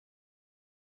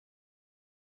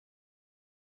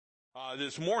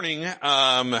This morning,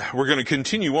 we're going to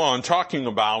continue on talking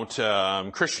about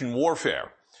Christian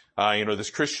warfare. This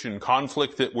Christian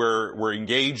conflict that we're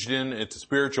engaged in. It's a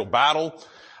spiritual battle.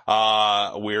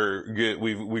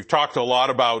 We've talked a lot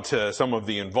about some of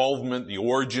the involvement, the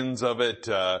origins of it,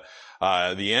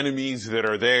 the enemies that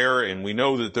are there, and we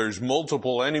know that there's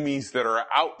multiple enemies that are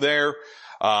out there.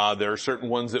 There are certain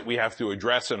ones that we have to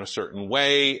address in a certain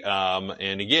way.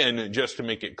 And again, just to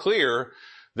make it clear,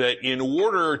 that in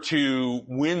order to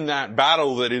win that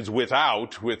battle that is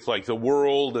without, with like the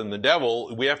world and the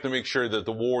devil, we have to make sure that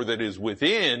the war that is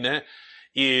within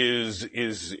is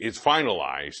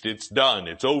finalized. It's done.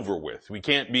 It's over with. We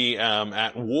can't be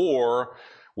at war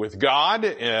with God.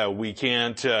 We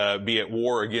can't be at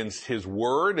war against His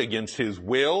Word, against His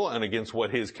will, and against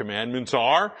what His commandments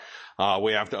are.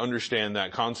 We have to understand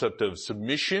that concept of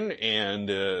submission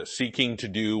and seeking to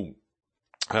do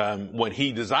what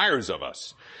He desires of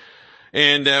us.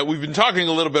 And we've been talking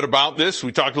a little bit about this.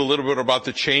 We talked a little bit about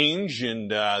the change,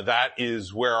 and that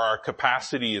is where our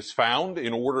capacity is found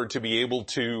in order to be able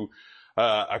to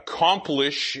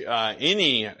accomplish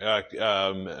any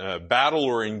battle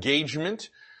or engagement.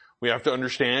 We have to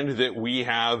understand that we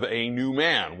have a new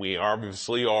man. We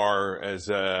obviously are, as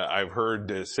I've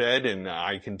heard said, and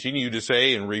I continue to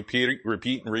say and repeat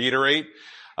and reiterate,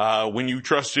 when you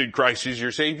trusted Christ as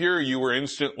your Savior, you were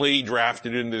instantly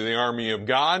drafted into the army of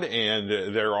God,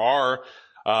 and there are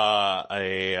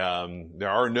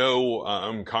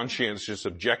no conscientious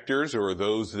objectors or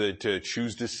those that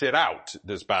choose to sit out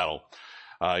this battle.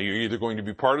 You're either going to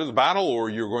be part of the battle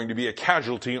or you're going to be a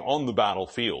casualty on the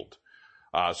battlefield.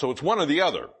 So it's one or the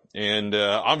other. And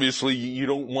obviously you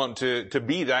don't want to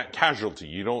be that casualty.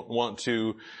 You don't want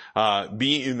to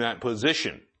be in that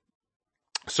position.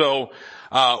 So,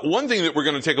 one thing that we're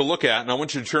going to take a look at, and I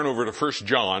want you to turn over to 1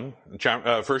 John,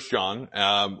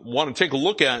 want to take a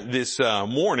look at this,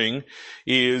 morning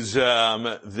is,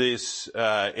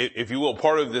 if you will,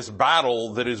 part of this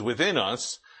battle that is within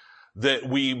us, that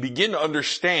we begin to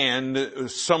understand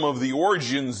some of the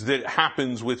origins that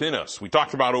happens within us. We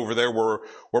talked about over there where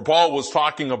Paul was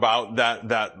talking about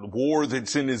that war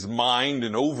that's in his mind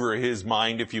and over his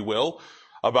mind, if you will,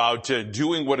 about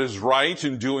doing what is right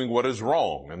and doing what is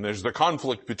wrong. And there's the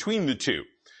conflict between the two.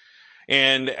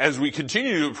 And as we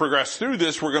continue to progress through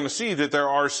this, we're going to see that there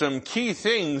are some key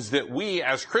things that we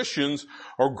as Christians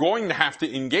are going to have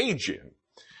to engage in.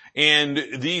 And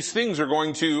these things are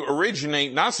going to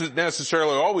originate not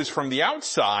necessarily always from the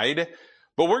outside,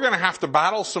 but we're going to have to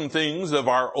battle some things of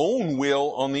our own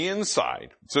will on the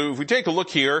inside. So if we take a look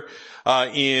here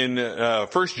in 1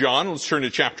 John, let's turn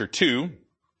to chapter 2.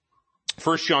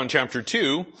 1 John chapter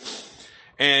 2,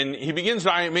 and he begins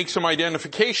to make some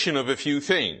identification of a few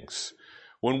things.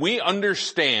 When we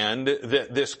understand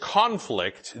that this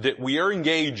conflict that we are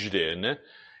engaged in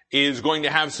is going to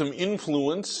have some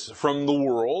influence from the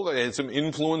world and some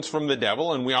influence from the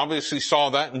devil, and we obviously saw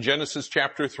that in Genesis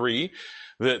chapter 3,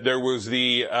 that there was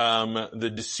the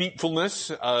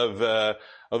deceitfulness of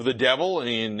the devil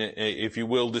in, if you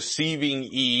will, deceiving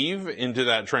Eve into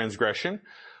that transgression.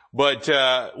 But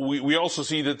we also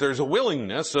see that there's a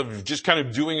willingness of just kind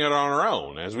of doing it on our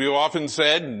own. As we've often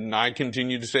said, and I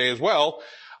continue to say as well,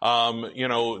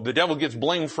 the devil gets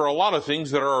blamed for a lot of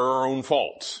things that are our own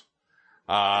faults.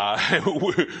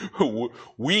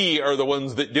 We are the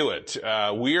ones that do it.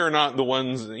 We are not the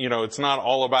ones, it's not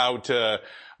all about the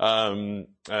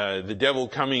devil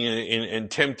coming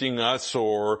and tempting us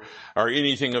or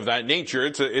anything of that nature.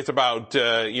 It's about,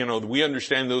 we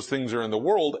understand those things are in the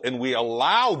world and we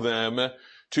allow them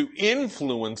to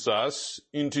influence us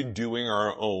into doing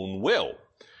our own will.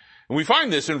 And we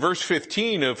find this in verse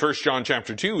 15 of 1 John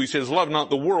chapter 2. He says, "Love not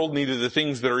the world, neither the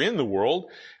things that are in the world.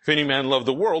 If any man love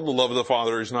the world, the love of the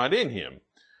Father is not in him."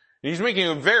 And he's making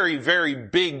a very, very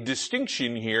big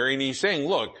distinction here, and he's saying,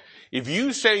 look, if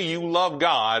you say you love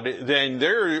God, then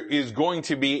there is going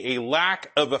to be a lack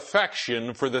of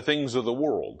affection for the things of the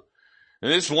world.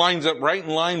 And this lines up right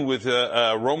in line with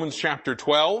Romans chapter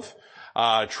 12,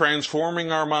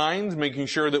 transforming our minds, making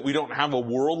sure that we don't have a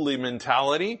worldly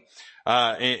mentality.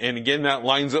 And again, that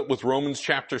lines up with Romans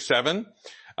chapter 7,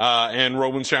 and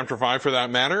Romans chapter 5 for that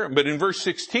matter. But in verse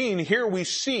 16, here we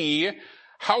see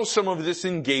how some of this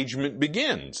engagement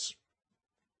begins.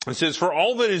 It says, "For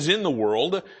all that is in the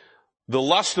world, the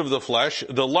lust of the flesh,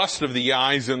 the lust of the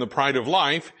eyes, and the pride of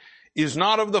life, is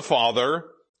not of the Father,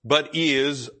 but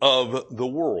is of the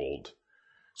world."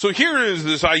 So here is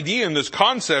this idea and this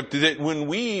concept that when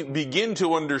we begin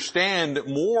to understand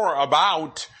more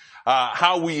about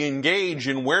how we engage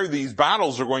and where these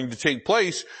battles are going to take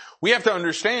place, We have to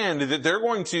understand that they're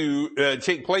going to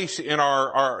take place in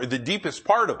the deepest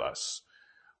part of us.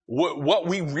 What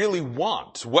we really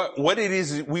want, what it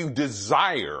is we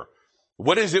desire.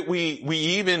 What is it we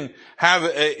even have,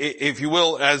 if you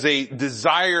will, as a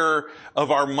desire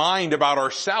of our mind about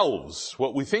ourselves,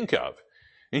 what we think of.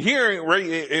 And here,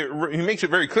 he makes it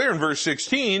very clear in verse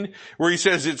 16, where he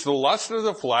says it's the lust of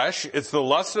the flesh, it's the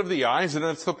lust of the eyes, and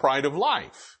it's the pride of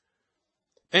life.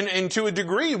 And to a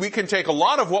degree, we can take a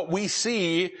lot of what we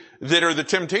see that are the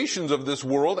temptations of this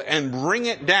world and bring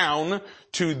it down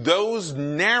to those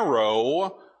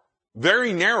narrow,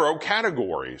 very narrow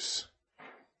categories.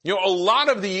 You know, a lot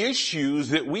of the issues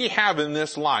that we have in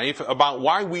this life about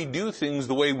why we do things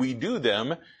the way we do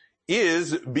them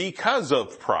is because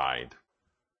of pride.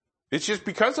 It's just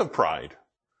because of pride.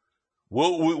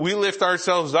 We lift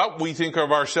ourselves up. We think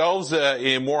of ourselves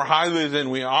more highly than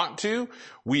we ought to.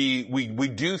 We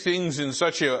do things in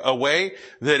such a way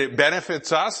that it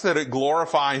benefits us, that it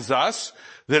glorifies us,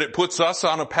 that it puts us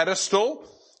on a pedestal.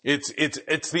 It's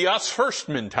the us first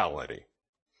mentality.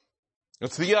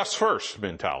 It's the us first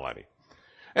mentality.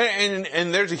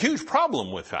 And there's a huge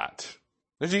problem with that.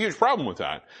 There's a huge problem with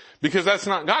that. Because that's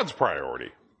not God's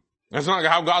priority. That's not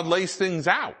how God lays things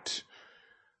out.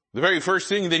 The very first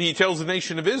thing that he tells the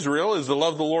nation of Israel is to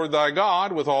love the Lord thy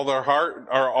God with all their heart,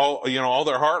 or all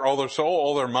their heart, all their soul,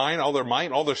 all their mind, all their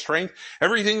might, all their strength,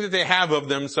 everything that they have of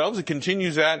themselves. It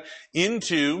continues that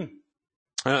into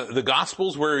the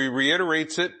Gospels, where he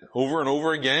reiterates it over and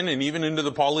over again, and even into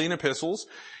the Pauline epistles.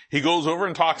 He goes over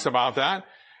and talks about that,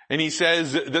 and he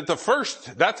says that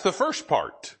that's the first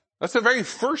part. That's the very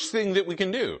first thing that we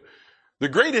can do. The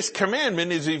greatest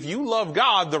commandment is if you love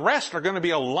God, the rest are going to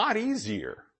be a lot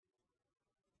easier.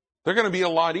 They're going to be a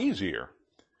lot easier.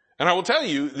 And I will tell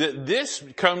you that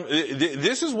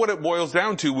this is what it boils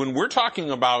down to when we're talking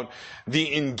about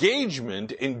the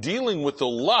engagement in dealing with the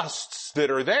lusts that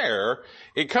are there.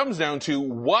 It comes down to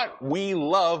what we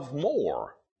love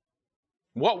more.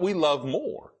 What we love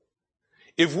more.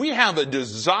 If we have a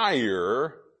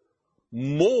desire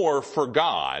more for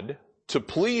God, to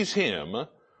please Him,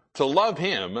 to love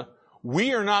Him,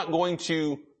 we are not going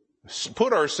to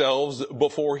put ourselves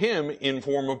before Him in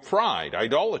form of pride,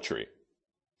 idolatry.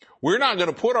 We're not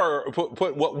going to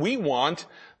put what we want,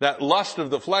 that lust of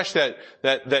the flesh,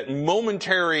 that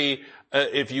momentary,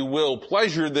 if you will,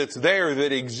 pleasure that's there,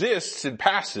 that exists and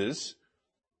passes.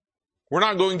 We're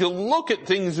not going to look at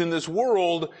things in this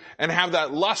world and have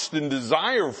that lust and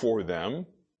desire for them.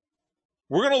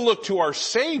 We're going to look to our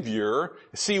Savior,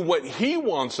 see what He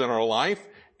wants in our life,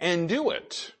 and do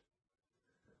it.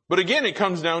 But again, it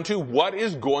comes down to what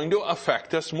is going to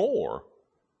affect us more.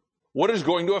 What is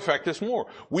going to affect us more?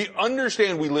 We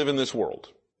understand we live in this world.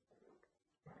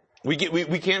 We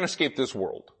can't escape this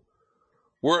world.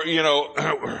 We're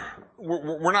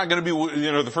not going to be,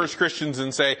 the first Christians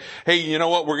and say, hey, you know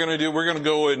what we're going to do? We're going to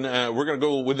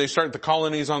go, when they start the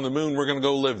colonies on the moon, we're going to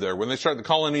go live there. When they start the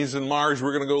colonies in Mars,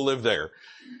 we're going to go live there.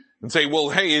 And say, well,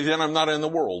 hey, then I'm not in the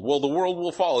world. Well, the world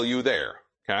will follow you there.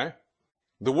 Okay?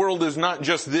 The world is not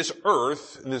just this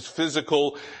earth, this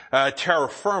physical terra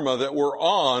firma that we're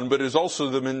on, but is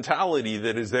also the mentality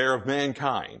that is there of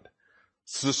mankind.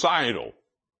 Societal.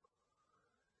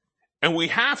 And we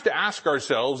have to ask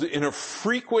ourselves in a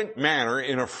frequent manner,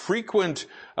 on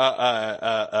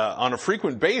a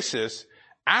frequent basis,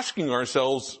 asking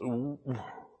ourselves,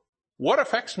 what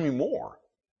affects me more?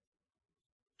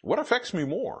 What affects me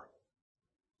more?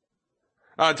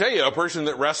 I'll tell you, a person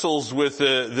that wrestles with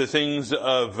the things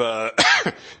of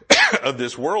of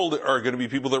this world are going to be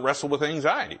people that wrestle with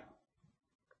anxiety.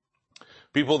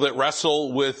 People that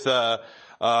wrestle with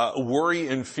worry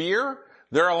and fear,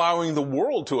 they're allowing the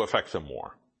world to affect them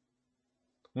more.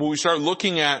 When we start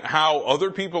looking at how other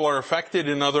people are affected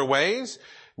in other ways,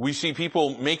 we see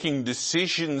people making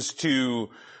decisions to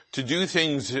do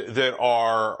things that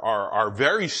are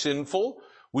very sinful.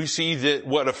 We see that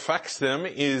what affects them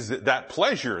is that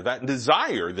pleasure, that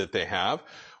desire that they have,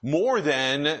 more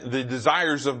than the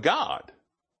desires of God.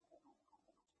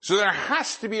 So there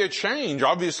has to be a change,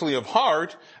 obviously, of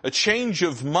heart, a change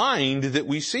of mind that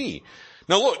we see.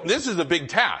 Now look, this is a big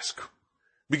task.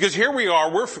 Because here we are,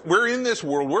 we're in this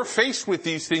world, we're faced with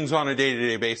these things on a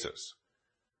day-to-day basis.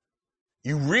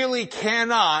 You really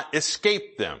cannot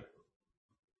escape them.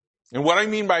 And what I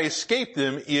mean by escape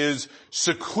them is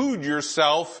seclude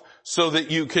yourself so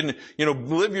that you can,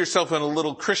 live yourself in a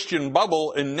little Christian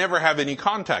bubble and never have any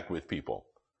contact with people.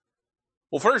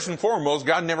 Well, first and foremost,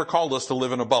 God never called us to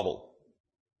live in a bubble.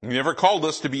 He never called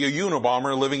us to be a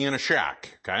Unabomber living in a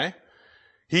shack, okay?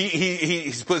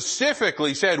 He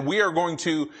specifically said we are going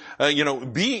to,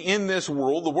 be in this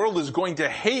world. The world is going to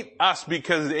hate us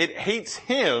because it hates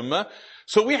him.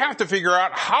 So we have to figure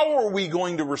out, how are we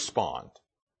going to respond?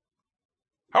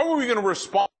 How are we going to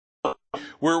respond?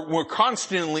 We're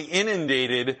constantly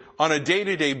inundated on a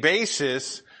day-to-day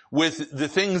basis with the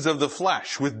things of the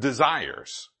flesh, with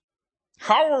desires.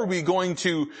 How are we going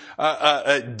to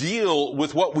deal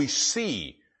with what we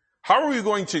see? How are we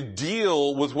going to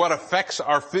deal with what affects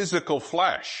our physical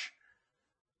flesh?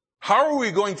 How are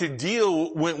we going to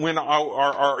deal when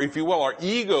our, if you will, our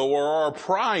ego or our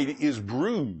pride is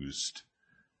bruised?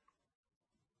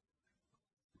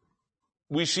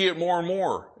 We see it more and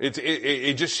more.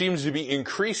 It just seems to be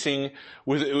increasing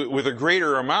with a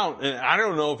greater amount. And I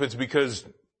don't know if it's because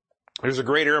there's a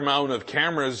greater amount of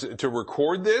cameras to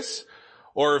record this,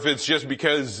 or if it's just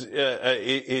because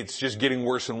it's just getting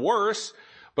worse and worse.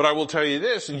 But I will tell you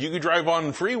this, you could drive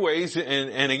on freeways,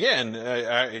 and again,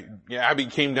 Abby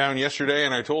came down yesterday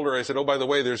and I told her, I said, oh, by the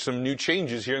way, there's some new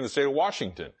changes here in the state of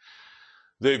Washington.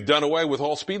 They've done away with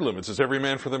all speed limits. It's every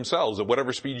man for themselves at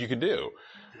whatever speed you can do.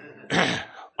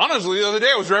 Honestly, the other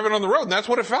day I was driving on the road and that's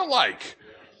what it felt like.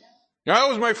 That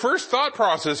was my first thought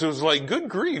process. It was like, good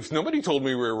grief, nobody told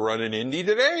me we were running Indy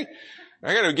today.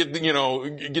 I gotta get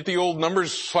the old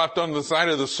numbers slapped on the side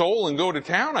of the sole and go to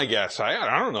town, I guess.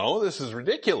 I don't know. This is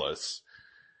ridiculous.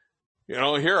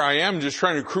 Here I am just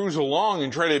trying to cruise along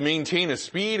and try to maintain a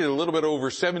speed at a little bit over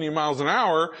 70 miles an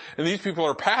hour, and these people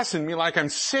are passing me like I'm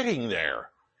sitting there.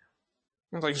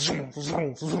 It's like, zoom,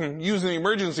 zoom, zoom, using the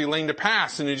emergency lane to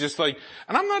pass, and it's just like,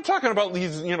 and I'm not talking about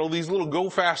these little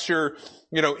go faster,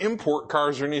 import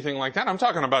cars or anything like that. I'm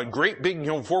talking about great big,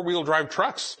 four-wheel drive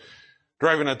trucks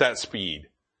driving at that speed.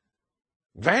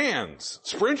 Vans,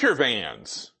 Sprinter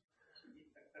vans,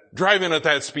 driving at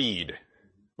that speed.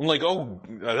 I'm like, oh,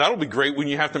 that'll be great when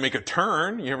you have to make a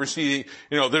turn. You ever see,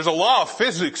 there's a law of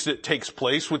physics that takes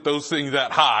place with those things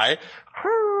that high.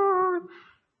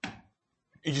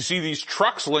 You see these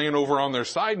trucks laying over on their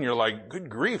side and you're like, good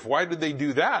grief, why did they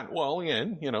do that? Well,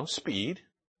 again, speed.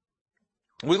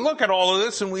 We look at all of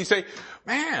this and we say,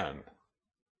 man,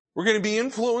 we're going to be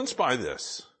influenced by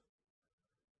this.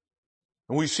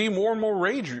 And we see more and more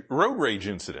road rage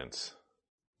incidents.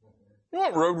 You know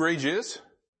what road rage is?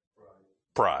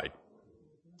 Pride.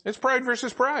 It's pride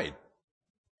versus pride.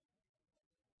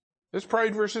 It's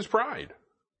pride versus pride.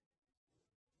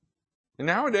 And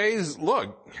nowadays,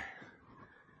 look,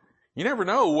 you never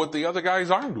know what the other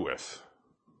guy's armed with.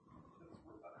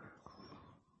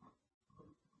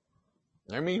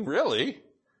 I mean, really.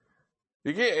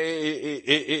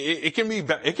 It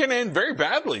can end very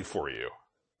badly for you.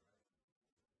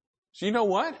 So you know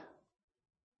what?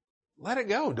 Let it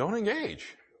go. Don't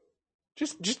engage.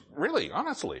 Just really,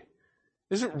 honestly.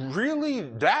 Is it really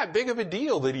that big of a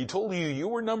deal that he told you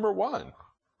were number one?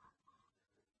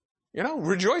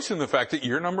 Rejoice in the fact that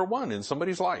you're number one in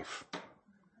somebody's life.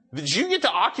 That you get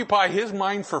to occupy his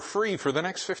mind for free for the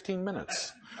next 15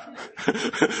 minutes.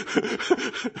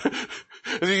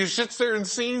 As he sits there and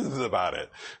seethes about it.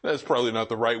 That's probably not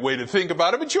the right way to think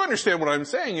about it, but you understand what I'm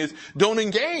saying is don't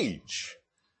engage.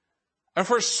 And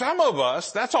for some of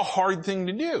us, that's a hard thing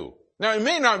to do. Now, it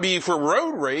may not be for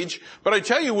road rage, but I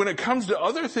tell you, when it comes to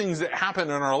other things that happen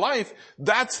in our life,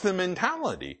 that's the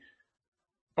mentality.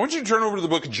 I want you to turn over to the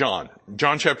book of John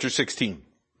chapter 16.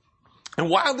 And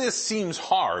while this seems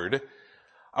hard,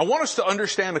 I want us to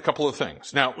understand a couple of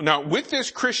things. Now, with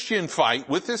this Christian fight,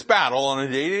 with this battle on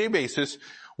a day-to-day basis,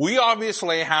 we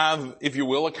obviously have, if you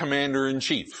will, a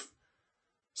commander-in-chief.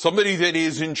 Somebody that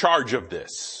is in charge of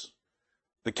this.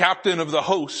 The captain of the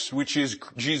host, which is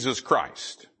Jesus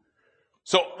Christ.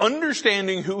 So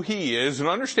understanding who he is and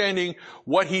understanding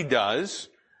what he does,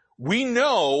 we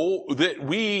know that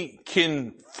we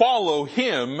can follow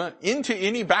him into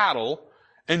any battle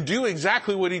and do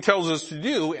exactly what he tells us to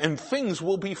do, and things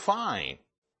will be fine.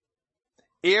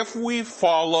 If we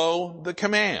follow the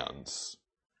commands.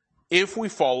 If we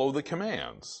follow the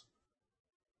commands.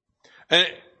 And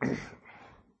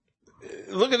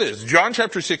look at this. John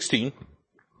chapter 16.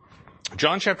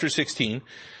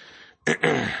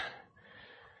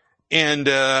 And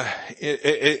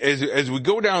as we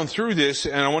go down through this,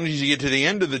 and I wanted you to get to the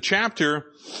end of the chapter,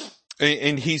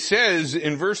 and he says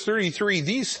in verse 33,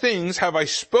 these things have I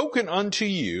spoken unto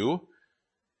you,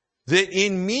 that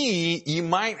in me ye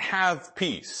might have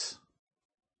peace.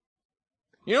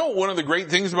 You know, one of the great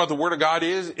things about the Word of God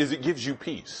is it gives you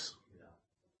peace.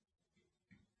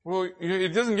 Well,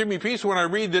 it doesn't give me peace when I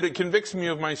read that it convicts me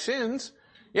of my sins.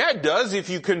 Yeah, it does. If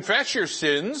you confess your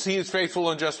sins, He is faithful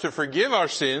and just to forgive our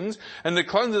sins and to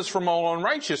cleanse us from all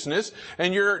unrighteousness.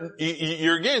 And you're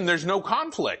again, there's no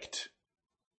conflict.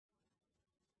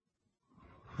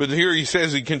 But here he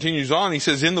continues on, he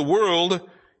says, in the world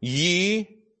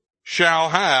ye shall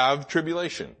have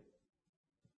tribulation.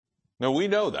 Now we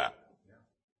know that.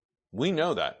 We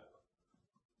know that.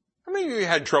 How many of you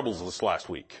had troubles this last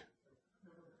week?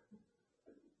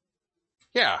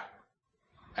 Yeah.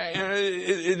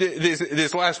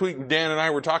 This last week, Dan and I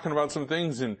were talking about some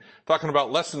things and talking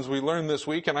about lessons we learned this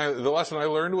week. And the lesson I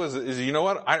learned is you know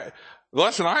what? The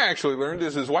lesson I actually learned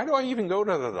is why do I even go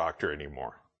to the doctor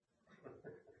anymore?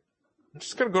 I'm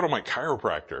just going to go to my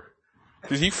chiropractor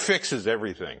because he fixes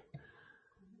everything.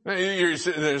 There's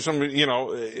some,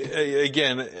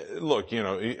 again, look,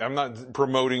 I'm not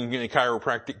promoting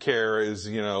chiropractic care as,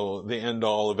 the end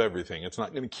all of everything. It's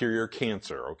not going to cure your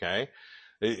cancer, okay?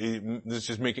 Let's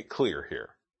just make it clear here.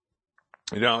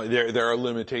 There are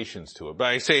limitations to it, but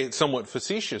I say it somewhat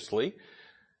facetiously.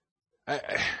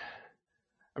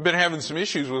 I've been having some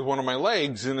issues with one of my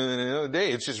legs, and then the other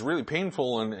day it's just really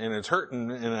painful and it's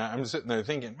hurting, and I'm sitting there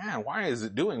thinking, man, why is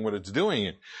it doing what it's doing?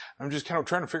 And I'm just kind of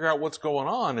trying to figure out what's going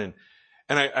on, and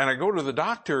I go to the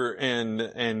doctor and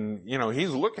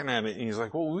he's looking at it and he's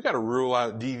like, well, we got to rule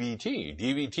out DVT.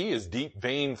 DVT is deep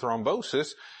vein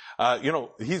thrombosis.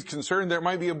 He's concerned there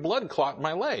might be a blood clot in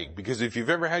my leg, because if you've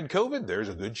ever had COVID, there's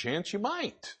a good chance you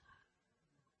might.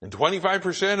 And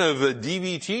 25% of the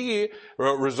DVT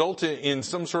result in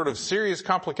some sort of serious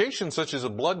complication, such as a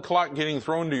blood clot getting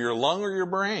thrown to your lung or your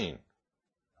brain.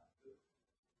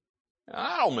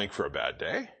 That'll make for a bad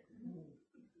day.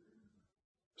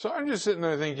 So I'm just sitting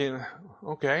there thinking,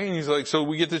 okay. And he's like, so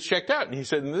we get this checked out. And he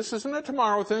said, and this isn't a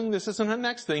tomorrow thing. This isn't a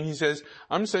next thing. He says,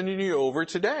 I'm sending you over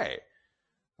today.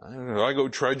 I go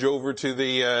trudge over to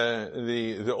the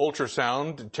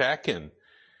ultrasound tech, and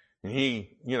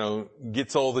he,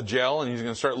 gets all the gel, and he's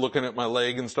going to start looking at my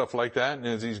leg and stuff like that. And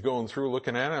as he's going through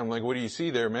looking at it, I'm like, what do you see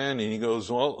there, man? And he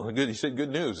goes, well, good. He said, good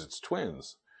news. It's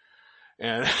twins.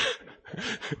 And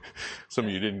some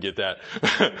of you didn't get that,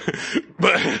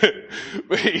 but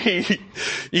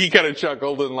he kind of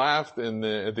chuckled and laughed. And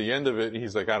at the end of it,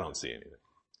 he's like, I don't see anything.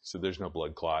 He said, there's no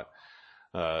blood clot.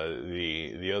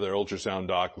 The other ultrasound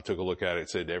doc took a look at it,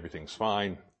 said everything's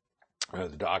fine. The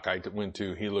doc I went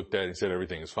to, he looked at it, he said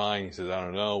everything is fine. He says, I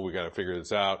don't know, we got to figure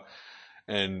this out.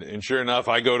 And sure enough,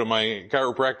 I go to my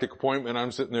chiropractic appointment.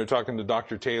 I'm sitting there talking to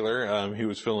Dr. Taylor. He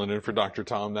was filling in for Dr.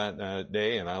 Tom that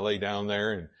day, and I lay down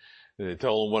there and they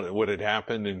tell him what had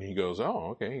happened, and he goes,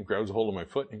 oh, okay. He grabs a hold of my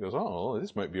foot and he goes, oh,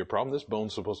 this might be a problem. This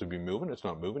bone's supposed to be moving. It's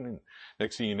not moving. And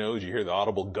next thing you know is you hear the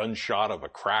audible gunshot of a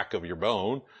crack of your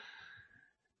bone.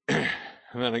 And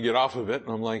then I get off of it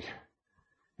and I'm like,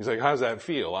 he's like, how's that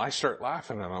feel? I start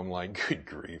laughing and I'm like, good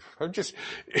grief.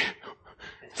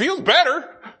 Feels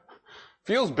better.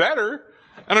 Feels better.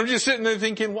 And I'm just sitting there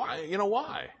thinking, why?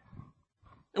 Why?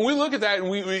 And we look at that and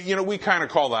we kind of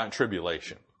call that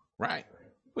tribulation, right?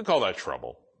 We call that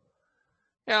trouble.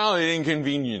 It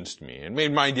inconvenienced me. It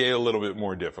made my day a little bit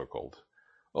more difficult.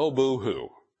 Oh, boo-hoo.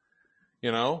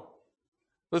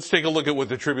 Let's take a look at what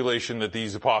the tribulation that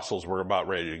these apostles were about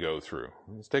ready to go through.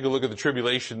 Let's take a look at the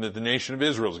tribulation that the nation of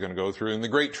Israel is going to go through in the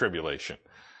Great Tribulation.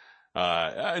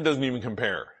 It doesn't even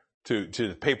compare to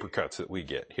the paper cuts that we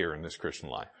get here in this Christian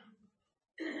life.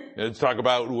 Let's talk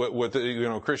about what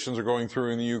the, Christians are going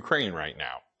through in the Ukraine right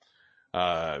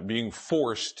now. Being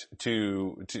forced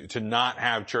to not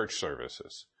have church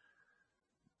services.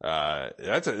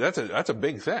 That's a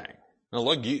big thing. Now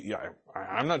look,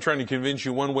 I'm not trying to convince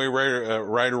you one way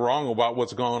right or wrong about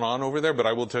what's going on over there, but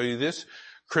I will tell you this.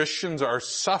 Christians are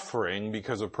suffering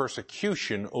because of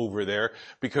persecution over there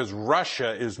because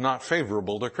Russia is not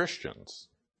favorable to Christians.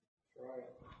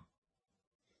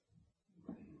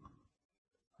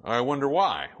 I wonder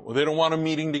why. Well, they don't want them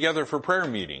meeting together for prayer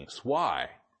meetings. Why?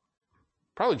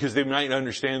 Probably because they might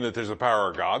understand that there's a power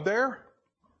of God there.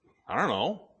 I don't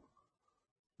know.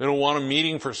 They don't want them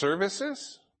meeting for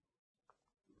services.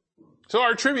 So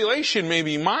our tribulation may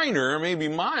be minor, may be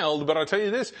mild, but I'll tell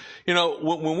you this,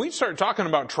 when we start talking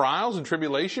about trials and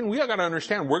tribulation, we got to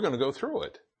understand we're going to go through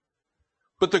it.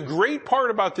 But the great part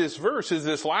about this verse is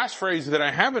this last phrase that I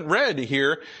haven't read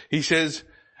here. He says,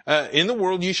 in the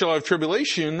world ye shall have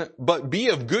tribulation, but be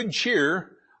of good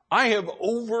cheer. I have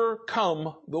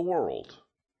overcome the world.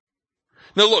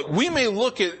 Now look, we may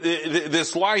look at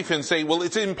this life and say, well,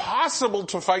 it's impossible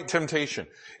to fight temptation.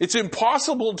 It's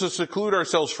impossible to seclude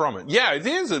ourselves from it. Yeah, it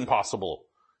is impossible.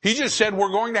 He just said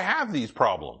we're going to have these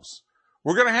problems.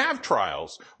 We're going to have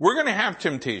trials. We're going to have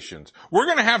temptations. We're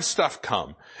going to have stuff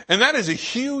come. And that is a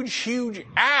huge, huge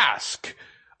ask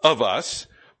of us.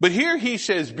 But here he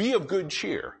says, be of good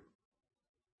cheer.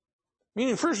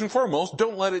 Meaning, first and foremost,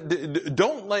 don't let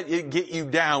it get you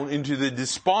down into the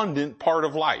despondent part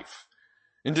of life,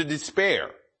 into despair.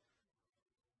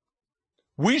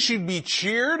 We should be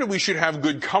cheered, we should have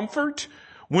good comfort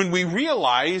when we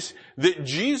realize that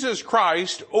Jesus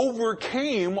Christ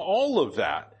overcame all of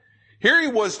that. Here he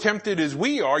was tempted as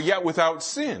we are, yet without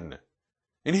sin.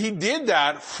 And he did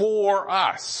that for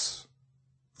us.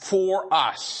 For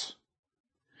us.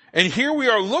 And here we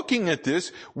are looking at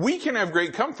this, we can have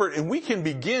great comfort and we can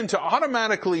begin to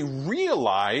automatically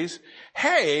realize,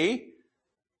 hey,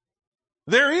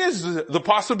 there is the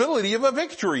possibility of a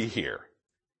victory here.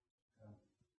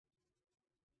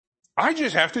 I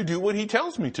just have to do what he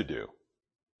tells me to do.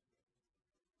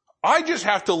 I just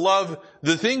have to love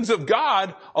the things of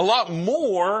God a lot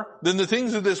more than the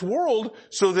things of this world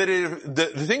so that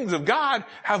the things of God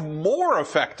have more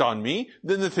effect on me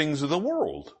than the things of the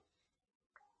world.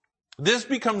 This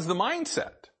becomes the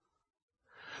mindset.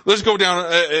 Let's go down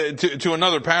to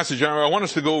another passage. I want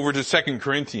us to go over to 2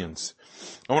 Corinthians.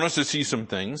 I want us to see some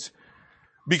things.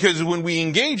 Because when we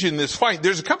engage in this fight,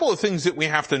 there's a couple of things that we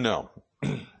have to know.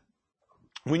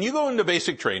 When you go into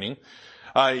basic training,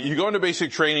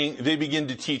 they begin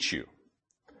to teach you.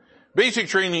 Basic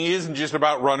training isn't just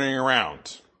about running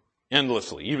around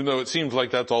endlessly, even though it seems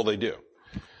like that's all they do.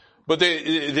 But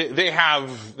they have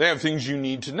things you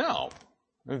need to know.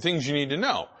 Things you need to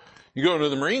know. You go into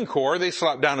the Marine Corps, they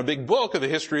slap down a big book of the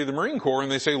history of the Marine Corps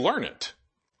and they say, learn it.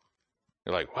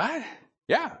 You're like, what?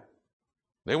 Yeah.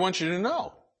 They want you to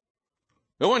know.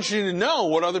 They want you to know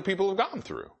what other people have gone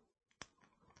through.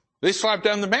 They slap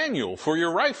down the manual for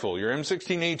your rifle, your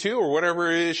M16A2 or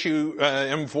whatever issue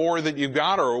M4 that you've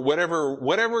got or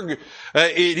whatever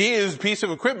it is piece of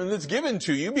equipment that's given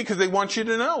to you because they want you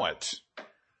to know it.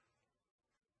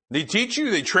 They teach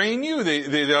you, they train you,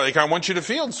 they're like, I want you to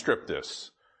field strip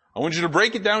this. I want you to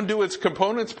break it down to its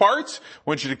components, parts. I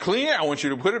want you to clean it. I want you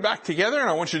to put it back together and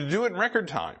I want you to do it in record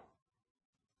time.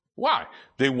 Why?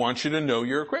 They want you to know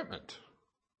your equipment.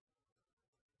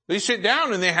 They sit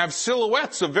down and they have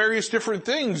silhouettes of various different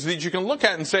things that you can look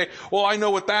at and say, well, I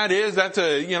know what that is. That's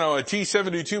a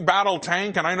T-72 battle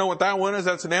tank and I know what that one is.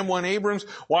 That's an M1 Abrams.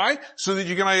 Why? So that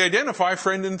you can identify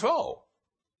friend and foe.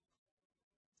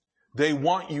 They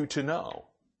want you to know.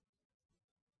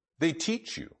 They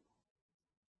teach you.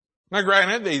 Now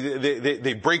granted,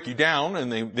 they break you down and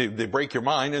they break your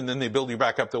mind and then they build you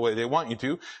back up the way they want you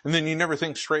to, and then you never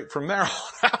think straight from there on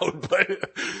out.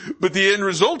 But the end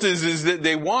result is that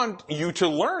they want you to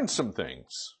learn some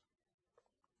things.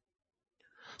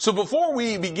 So before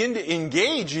we begin to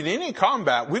engage in any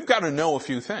combat, we've got to know a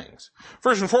few things.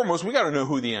 First and foremost, we've got to know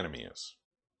who the enemy is.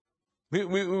 We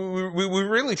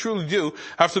really truly do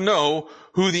have to know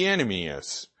who the enemy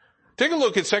is. Take a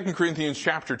look at 2 Corinthians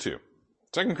chapter 2.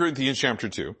 2 Corinthians chapter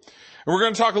 2. And we're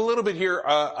going to talk a little bit here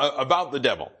about the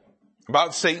devil,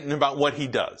 about Satan, about what he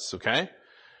does, okay?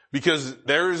 Because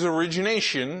there is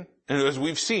origination, and as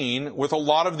we've seen, with a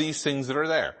lot of these things that are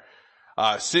there.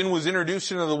 Sin was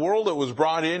introduced into the world. It was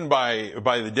brought in by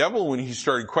the devil when he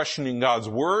started questioning God's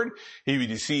word. He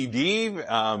deceived Eve.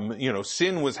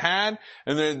 Sin was had,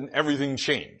 and then everything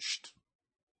changed.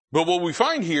 But what we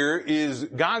find here is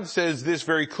God says this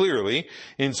very clearly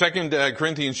in 2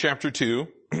 Corinthians chapter 2.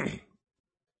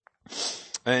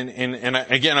 And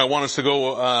again, I want us to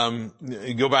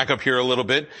go back up here a little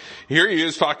bit. Here he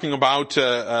is talking about,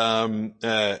 having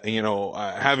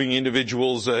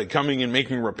individuals, coming and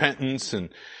making repentance and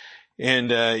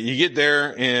you get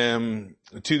there,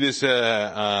 to this,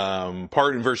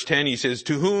 part in verse 10, he says,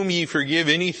 to whom ye forgive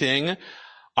anything,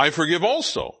 I forgive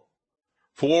also.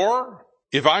 For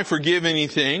if I forgive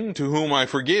anything, to whom I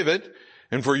forgive it,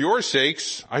 and for your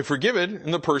sakes, I forgive it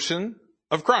in the person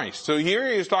of Christ. So here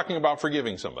he is talking about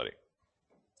forgiving somebody.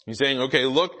 He's saying, okay,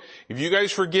 look, if you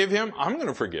guys forgive him, I'm going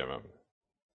to forgive him.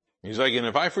 He's like, and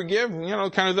if I forgive,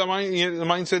 kind of the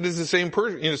mindset is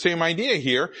the same idea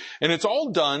here. And it's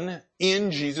all done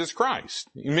in Jesus Christ.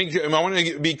 I want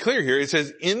to be clear here. It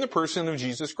says in the person of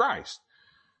Jesus Christ.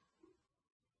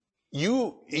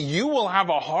 You will have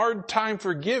a hard time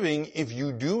forgiving if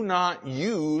you do not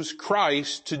use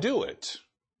Christ to do it.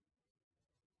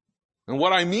 And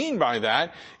what I mean by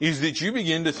that is that you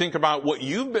begin to think about what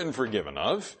you've been forgiven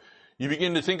of. You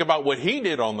begin to think about what he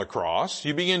did on the cross.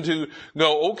 You begin to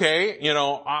go, okay,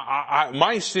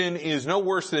 my sin is no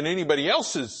worse than anybody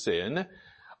else's sin.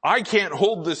 I can't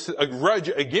hold a grudge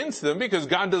against them because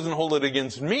God doesn't hold it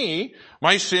against me.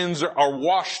 My sins are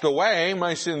washed away.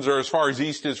 My sins are as far as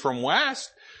east is from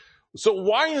west. So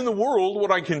why in the world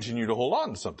would I continue to hold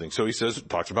on to something? So he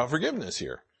talks about forgiveness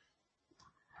here.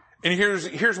 And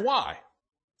here's why.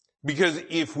 Because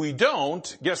if we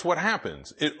don't, guess what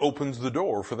happens? It opens the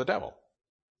door for the devil.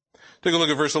 Take a look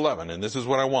at verse 11, and this is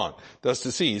what I want us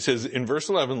to see. He says in verse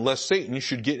 11, lest Satan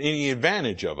should get any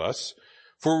advantage of us,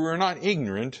 for we are not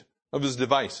ignorant of his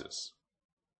devices.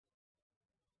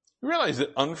 You realize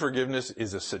that unforgiveness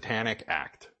is a satanic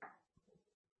act.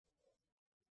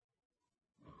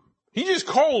 He just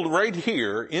called right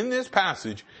here in this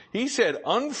passage, he said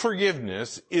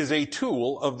unforgiveness is a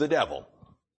tool of the devil.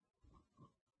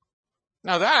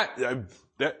 Now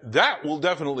that will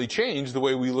definitely change the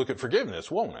way we look at forgiveness,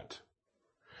 won't it?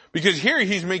 Because here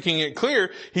he's making it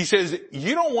clear, he says,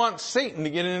 you don't want Satan to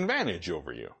get an advantage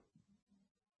over you.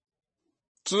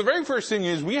 So the very first thing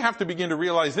is we have to begin to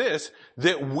realize this,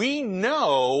 that we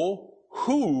know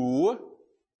who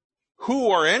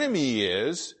our enemy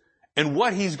is and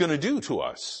what he's going to do to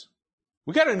us.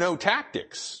 We got to know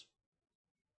tactics.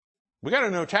 We got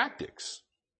to know tactics.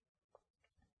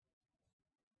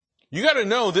 You got to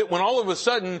know that when all of a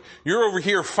sudden you're over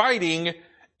here fighting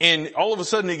and all of a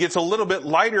sudden it gets a little bit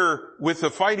lighter with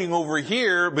the fighting over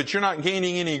here, but you're not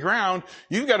gaining any ground,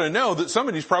 you've got to know that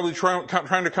somebody's probably trying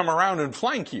to come around and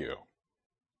flank you.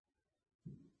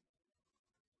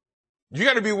 You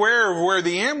got to be aware of where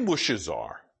the ambushes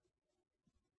are.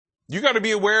 You got to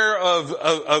be aware of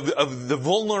the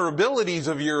vulnerabilities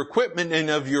of your equipment and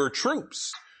of your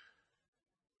troops.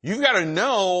 You've got to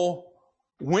know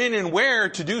when and where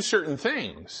to do certain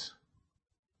things.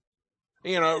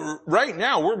 You know, right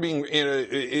now we're being,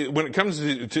 when it comes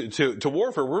to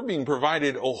warfare, we're being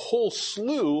provided a whole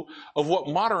slew of what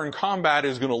modern combat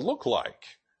is going to look like.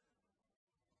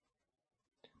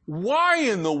 Why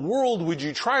in the world would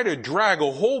you try to drag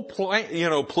a whole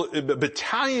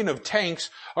battalion of tanks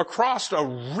across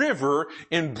a river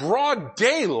in broad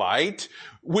daylight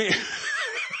with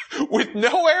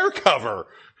no air cover?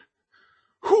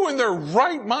 Who in their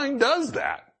right mind does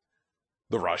that?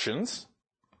 The Russians.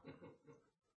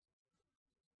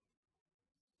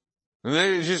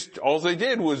 And all they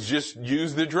did was just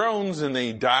use the drones and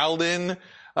they dialed in,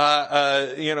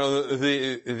 the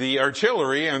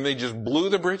artillery, and they just blew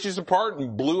the bridges apart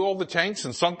and blew all the tanks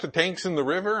and sunk the tanks in the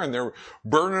river, and they're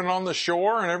burning on the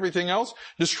shore and everything else.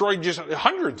 Destroyed just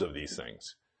hundreds of these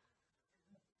things.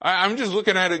 I'm just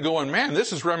looking at it going, man,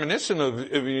 this is reminiscent of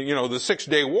the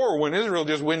 6-Day War when Israel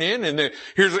just went in and they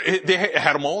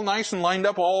had them all nice and lined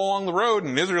up all along the road,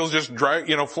 and Israel's just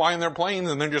flying their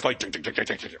planes, and they're just like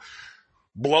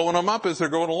blowing them up as they're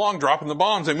going along, dropping the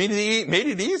bombs. I mean, he made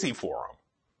it easy for them.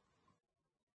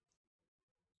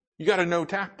 You got to know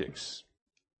tactics.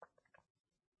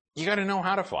 You got to know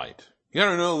how to fight. You got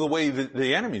to know the way that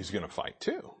the enemy's going to fight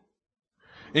too.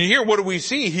 And here, what do we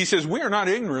see? He says, we are not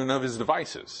ignorant of his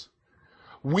devices.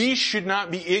 We should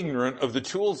not be ignorant of the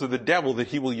tools of the devil that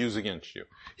he will use against you.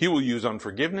 He will use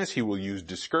unforgiveness. He will use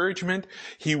discouragement.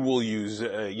 He will use,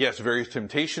 various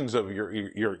temptations of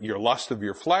your lust of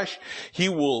your flesh. He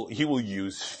will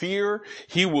use fear.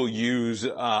 He will use,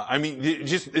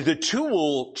 just the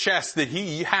tool chest that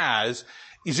he has,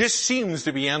 it just seems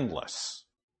to be endless.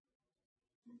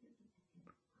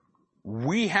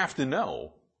 We have to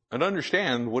know and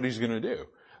understand what he's going to do.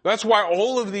 That's why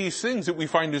all of these things that we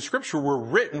find in Scripture were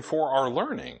written for our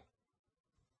learning.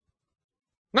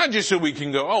 Not just so we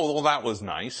can go, oh, well, that was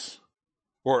nice.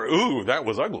 Or, ooh, that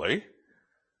was ugly.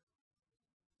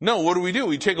 No, what do?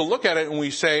 We take a look at it and we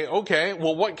say, okay,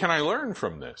 well, what can I learn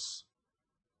from this?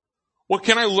 What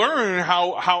can I learn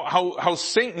how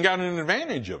Satan got an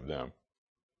advantage of them?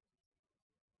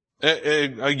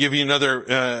 I'll give you another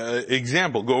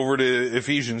example. Go over to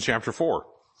Ephesians chapter 4.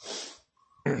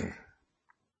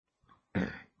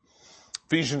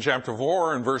 Ephesians chapter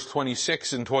 4 and verse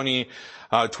 26 and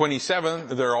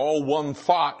 27, they're all one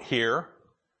thought here.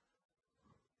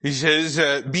 He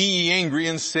says, be ye angry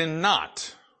and sin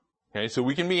not. Okay, so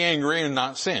we can be angry and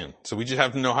not sin. So we just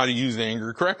have to know how to use the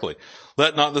anger correctly.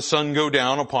 Let not the sun go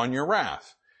down upon your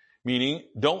wrath. Meaning,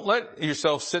 don't let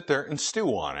yourself sit there and stew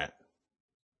on it.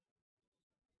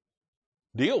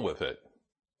 Deal with it.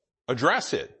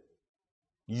 Address it.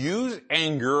 Use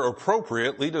anger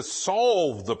appropriately to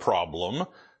solve the problem,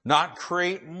 not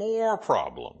create more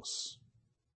problems.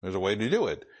 There's a way to do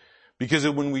it. Because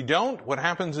when we don't, what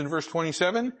happens in verse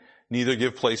 27? Neither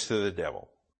give place to the devil.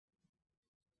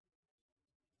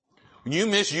 When you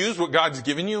misuse what God's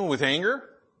given you with anger,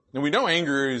 and we know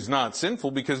anger is not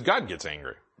sinful because God gets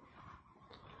angry.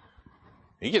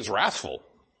 He gets wrathful.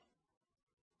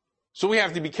 So we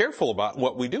have to be careful about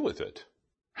what we do with it,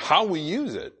 how we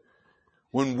use it.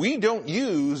 When we don't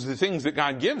use the things that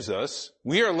God gives us,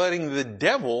 we are letting the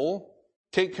devil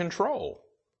take control.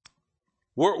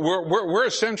 We're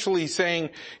essentially saying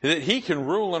that he can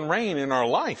rule and reign in our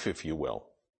life, if you will.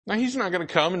 Now, he's not going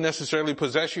to come and necessarily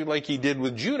possess you like he did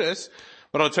with Judas,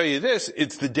 but I'll tell you this,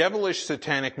 it's the devilish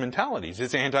satanic mentalities.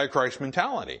 It's Antichrist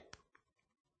mentality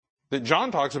that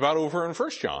John talks about over in 1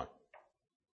 John.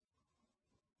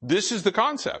 This is the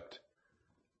concept.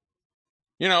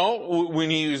 You know, when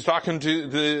he was talking to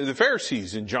the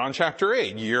Pharisees in John chapter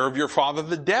 8, year of your father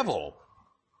the devil.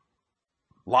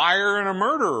 Liar and a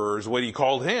murderer is what he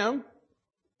called him.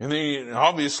 And then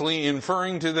obviously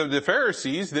inferring to the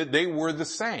Pharisees that they were the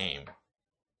same.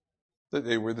 That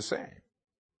they were the same.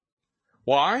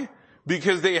 Why?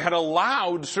 Because they had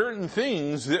allowed certain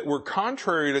things that were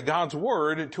contrary to God's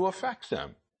word to affect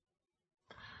them.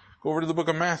 Go over to the book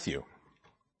of Matthew.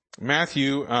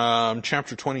 Matthew,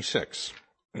 chapter 26.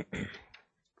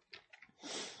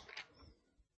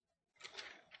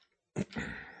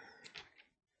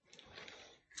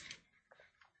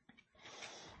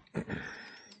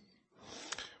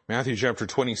 Matthew chapter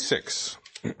 26.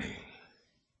 Here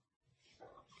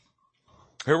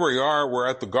we are, we're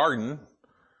at the garden.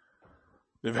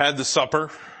 They've had the supper.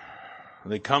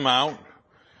 They come out.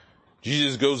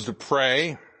 Jesus goes to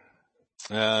pray.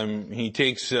 He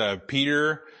takes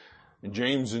Peter,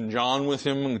 James, and John with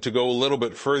him to go a little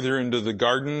bit further into the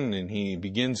garden, and he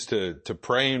begins to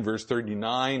pray in verse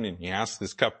 39, and he asks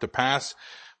this cup to pass,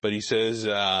 but he says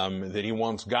that he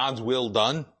wants God's will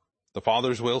done, the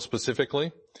Father's will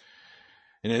specifically.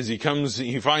 And as he comes,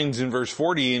 he finds in verse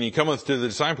 40, and he cometh to the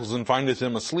disciples and findeth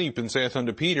them asleep, and saith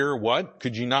unto Peter, what?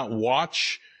 Could ye not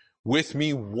watch with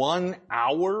me 1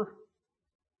 hour?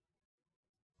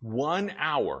 1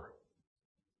 hour.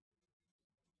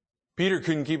 Peter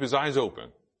couldn't keep his eyes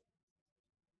open.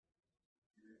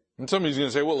 And somebody's going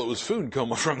to say, well, it was food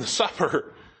coming from the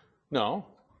supper. No.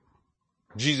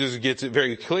 Jesus gets it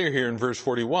very clear here in verse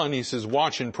 41. He says,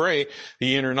 watch and pray, that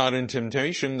ye enter not in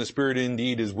temptation. The spirit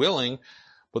indeed is willing,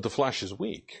 but the flesh is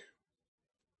weak.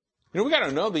 You know, we got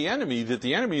to know the enemy, that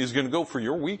the enemy is going to go for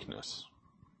your weakness.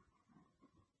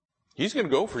 He's going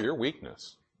to go for your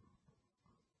weakness.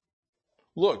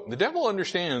 Look, the devil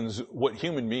understands what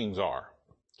human beings are.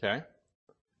 Okay?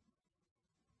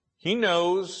 He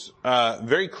knows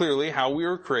very clearly how we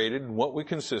were created and what we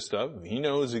consist of. He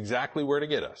knows exactly where to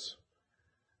get us.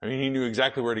 I mean, he knew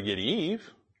exactly where to get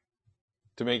Eve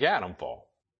to make Adam fall.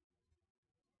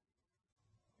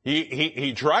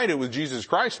 He tried it with Jesus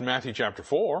Christ in Matthew chapter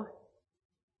 4.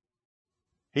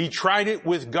 He tried it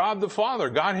with God the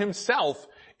Father, God himself,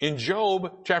 in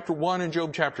Job chapter 1 and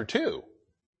Job chapter 2.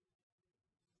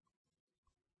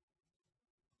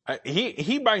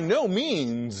 He by no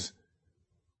means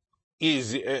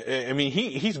is,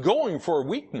 he's going for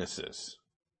weaknesses.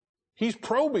 He's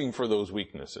probing for those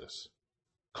weaknesses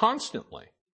constantly.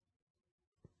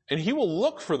 And he will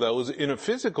look for those in a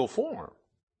physical form.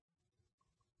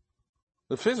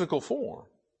 The physical form.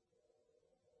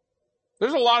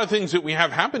 There's a lot of things that we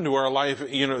have happen to our life,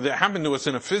 that happen to us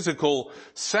in a physical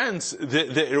sense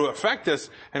that will affect us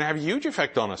and have a huge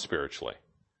effect on us spiritually.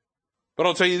 But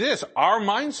I'll tell you this, our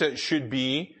mindset should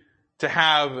be to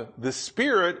have the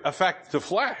Spirit affect the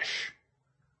flesh.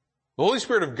 The Holy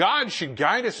Spirit of God should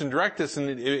guide us and direct us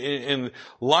and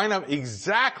line up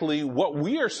exactly what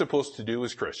we are supposed to do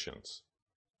as Christians.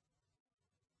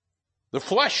 The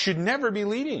flesh should never be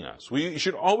leading us. We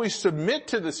should always submit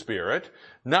to the Spirit,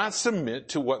 not submit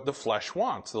to what the flesh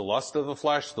wants. The lust of the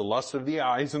flesh, the lust of the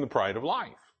eyes, and the pride of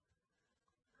life.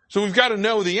 So we've got to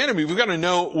know the enemy. We've got to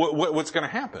know what's going to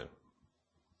happen.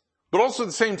 But also at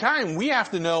the same time, we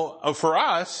have to know, for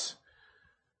us,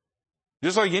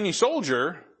 just like any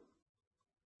soldier,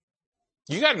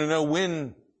 you got to know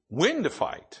when to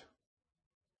fight.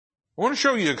 I want to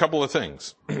show you a couple of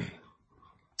things.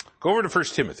 Go over to 1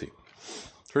 Timothy.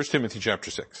 1 Timothy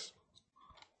chapter 6.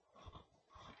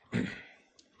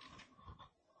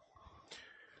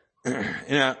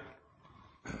 Now,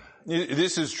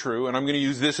 this is true, and I'm going to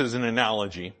use this as an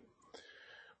analogy.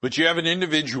 But you have an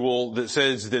individual that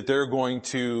says that they're going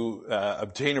to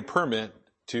obtain a permit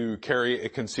to carry a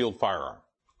concealed firearm.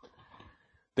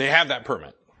 They have that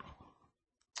permit.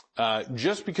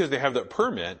 Just because they have that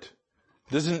permit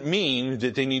doesn't mean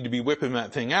that they need to be whipping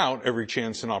that thing out every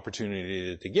chance and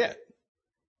opportunity to get.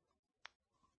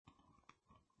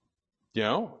 You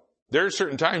know, there are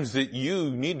certain times that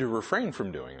you need to refrain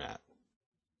from doing that.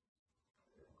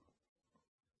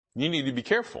 You need to be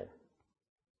careful.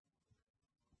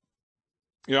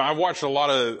 You know, I've watched a lot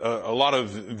of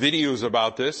videos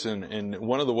about this, and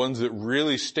one of the ones that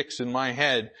really sticks in my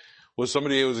head was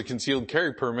somebody who was a concealed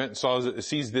carry permit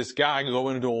sees this guy go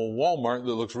into a Walmart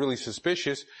that looks really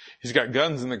suspicious. He's got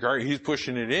guns in the car. He's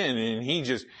pushing it in, and he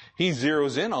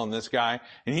zeroes in on this guy,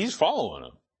 and he's following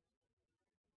him.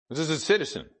 This is a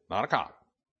citizen, not a cop.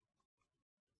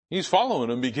 He's following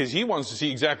him because he wants to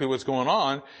see exactly what's going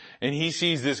on, and he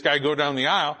sees this guy go down the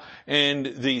aisle, and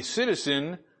the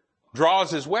citizen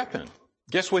draws his weapon.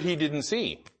 Guess what he didn't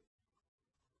see?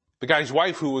 The guy's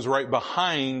wife, who was right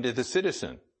behind the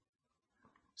citizen,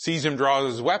 sees him draw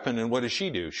his weapon, and what does she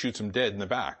do? Shoots him dead in the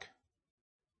back.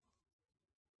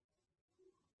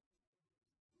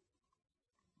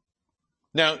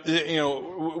 Now,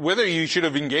 whether you should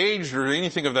have engaged or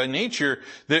anything of that nature,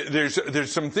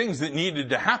 there's some things that needed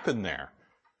to happen there.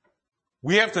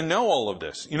 We have to know all of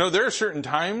this. There are certain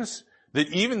times that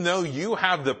even though you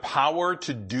have the power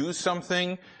to do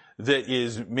something that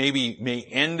may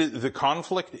end the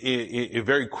conflict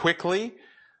very quickly,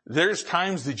 there's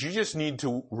times that you just need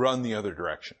to run the other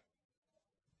direction.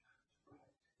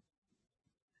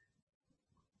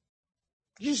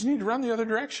 You just need to run the other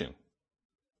direction.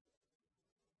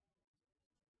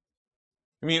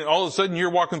 All of a sudden you're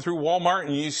walking through Walmart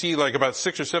and you see like about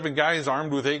 6 or 7 guys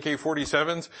armed with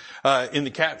AK-47s, in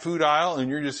the cat food aisle, and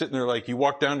you're just sitting there like, you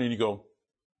walk down and you go,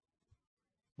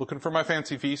 looking for my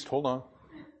fancy feast, hold on.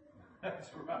 That's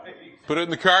right. Put it in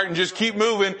the cart and just keep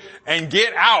moving and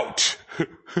get out.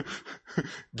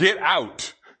 Get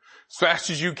out. As fast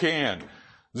as you can.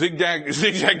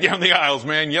 Zigzag down the aisles,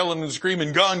 man, yelling and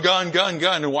screaming, gun, gun, gun,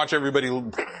 gun, and watch everybody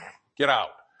get out.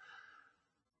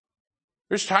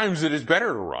 There's times that it's better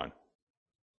to run.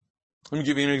 Let me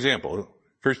give you an example.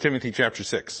 1 Timothy chapter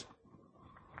 6.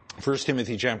 1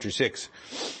 Timothy chapter 6.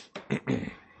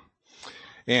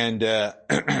 And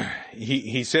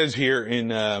he says here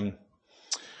in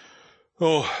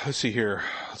let's see here.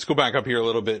 Let's go back up here a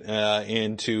little bit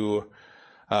into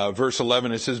verse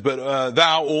 11. It says, "But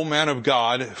thou, O man of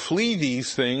God, flee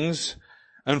these things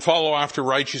and follow after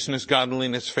righteousness,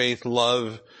 godliness, faith,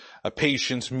 love,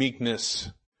 patience, meekness."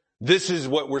 This is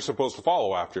what we're supposed to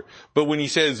follow after. But when he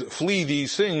says flee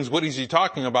these things, what is he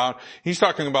talking about? He's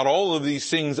talking about all of these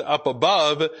things up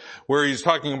above, where he's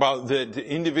talking about that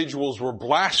individuals were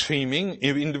blaspheming,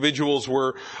 individuals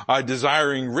were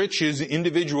desiring riches,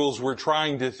 individuals were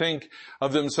trying to think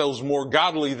of themselves more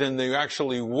godly than they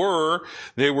actually were.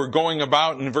 They were going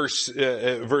about in verse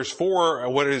 4,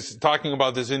 what is talking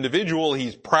about this individual.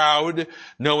 He's proud,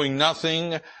 knowing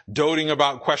nothing, doting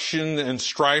about question and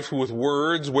strife with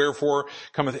words, wherefore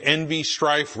cometh envy,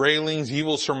 strife, railings,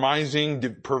 evil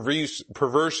surmising,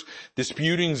 perverse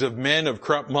disputings of men of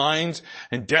corrupt minds,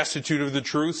 and destitute of the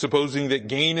truth, supposing that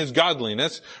gain is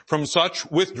godliness. From such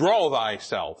withdraw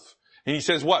thyself. And he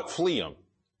says what? Flee them.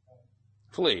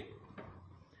 Flee.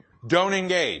 Don't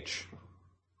engage.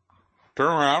 Turn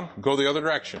around, go the other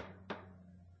direction.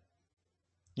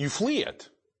 You flee it.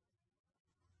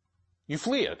 You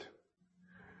flee it.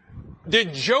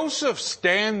 Did Joseph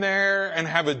stand there and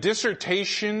have a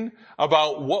dissertation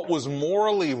about what was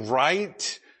morally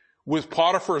right with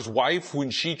Potiphar's wife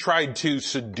when she tried to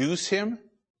seduce him?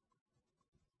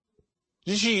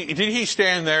 Did he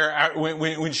stand there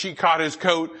when she caught his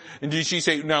coat, and did she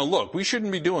say, "Now look, we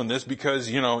shouldn't be doing this because,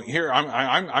 here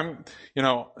I'm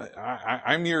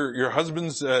your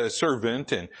husband's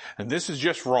servant, and this is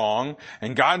just wrong,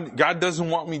 and God doesn't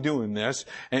want me doing this."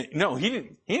 And no,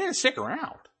 he didn't stick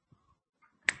around.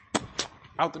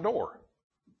 Out the door.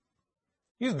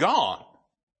 He's gone.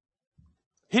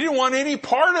 He didn't want any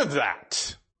part of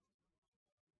that.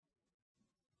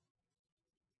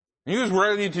 He was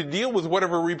ready to deal with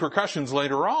whatever repercussions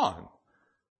later on.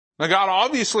 Now God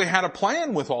obviously had a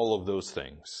plan with all of those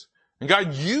things. And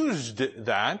God used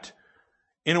that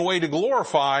in a way to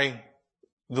glorify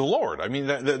the Lord.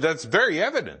 That's very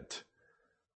evident.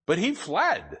 But he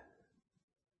fled.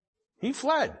 He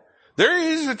fled. There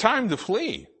is a time to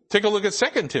flee. Take a look at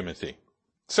 2 Timothy.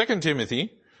 2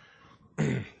 Timothy.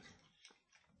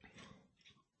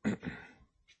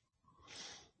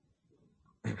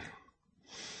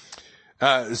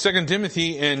 2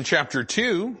 Timothy in chapter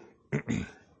 2.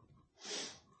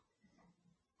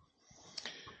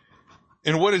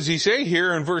 And what does he say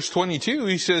here in verse 22?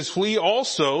 He says, "Flee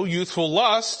also youthful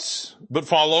lusts, but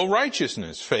follow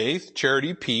righteousness, faith,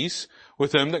 charity, peace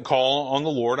with them that call on the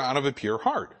Lord out of a pure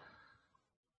heart."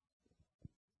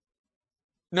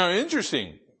 Now,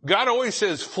 interesting. God always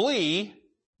says flee,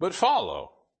 but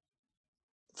follow.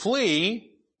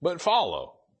 Flee, but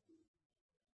follow.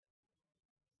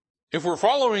 If we're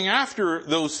following after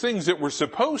those things that we're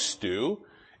supposed to,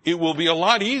 it will be a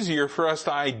lot easier for us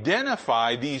to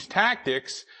identify these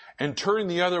tactics and turn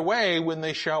the other way when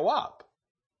they show up.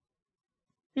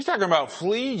 He's talking about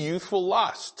flee youthful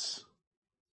lusts.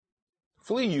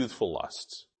 Flee youthful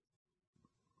lusts.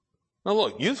 Now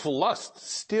look, youthful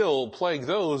lusts still plague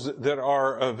those that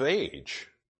are of age.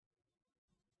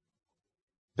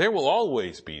 They will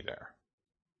always be there.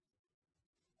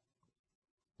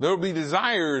 There will be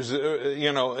desires,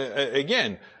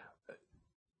 again,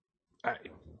 I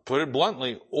put it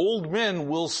bluntly, old men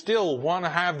will still want to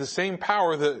have the same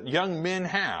power that young men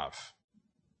have.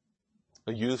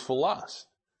 A youthful lust.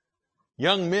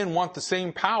 Young men want the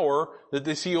same power that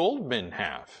they see old men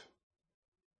have.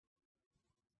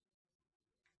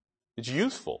 It's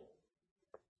youthful.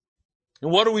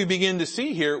 And what do we begin to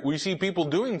see here? We see people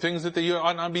doing things that they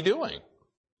ought not be doing.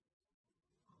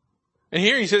 And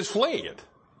here he says, flee it.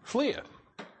 Flee it.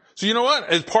 So you know what?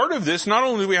 As part of this, not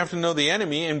only do we have to know the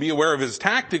enemy and be aware of his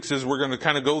tactics as we're going to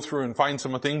kind of go through and find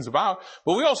some things about,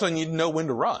 but we also need to know when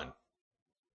to run.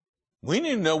 We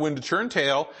need to know when to turn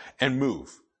tail and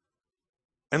move.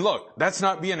 And look, that's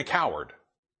not being a coward.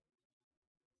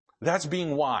 That's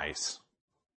being wise.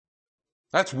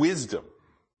 That's wisdom.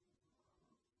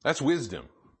 That's wisdom.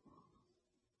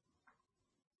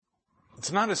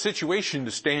 It's not a situation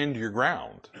to stand your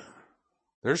ground.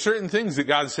 There are certain things that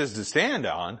God says to stand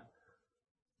on,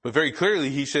 but very clearly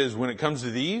he says when it comes to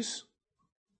these,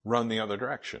 run the other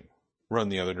direction. Run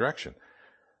the other direction.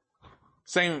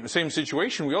 Same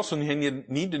situation, we also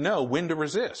need to know when to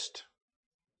resist.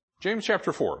 James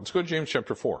chapter 4. Let's go to James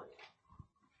chapter 4.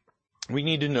 We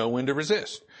need to know when to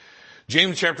resist.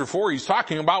 James chapter 4, he's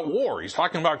talking about war. He's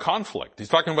talking about conflict. He's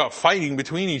talking about fighting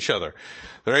between each other.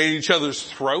 They're at each other's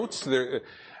throats. And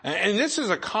this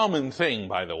is a common thing,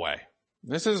 by the way.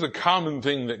 This is a common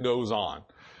thing that goes on.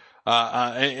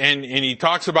 And he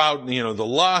talks about, the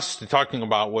lust, talking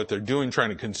about what they're doing, trying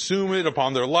to consume it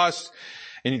upon their lust.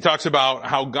 And he talks about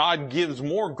how God gives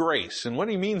more grace. And what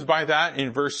he means by that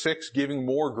in verse 6, giving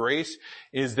more grace,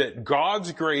 is that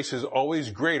God's grace is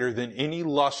always greater than any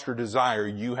lust or desire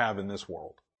you have in this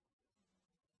world.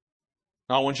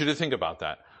 Now I want you to think about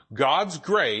that. God's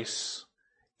grace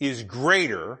is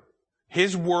greater.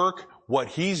 His work, what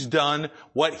he's done,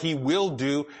 what he will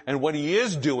do, and what he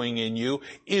is doing in you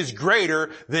is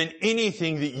greater than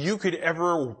anything that you could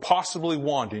ever possibly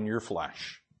want in your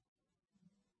flesh.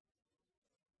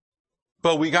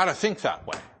 But we gotta think that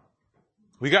way.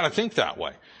 We gotta think that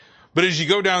way. But as you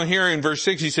go down here in verse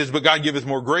 6, he says, but God giveth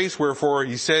more grace, wherefore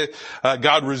he said,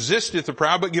 God resisteth the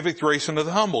proud, but giveth grace unto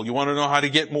the humble. You want to know how to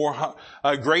get more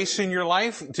grace in your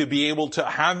life, to be able to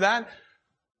have that?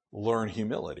 Learn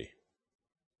humility.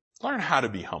 Learn how to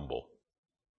be humble.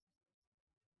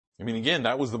 I mean, again,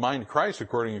 that was the mind of Christ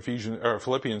according to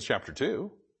Philippians chapter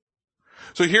 2.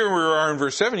 So here we are in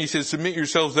verse 7, he says, submit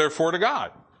yourselves therefore to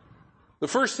God. The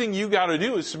first thing you got to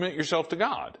do is submit yourself to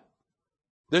God.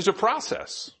 There's a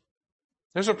process.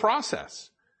 There's a process.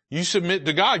 You submit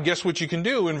to God, guess what you can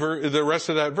do in the rest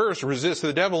of that verse? Resist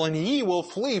the devil and he will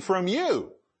flee from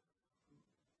you.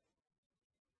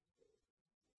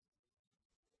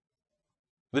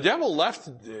 The devil left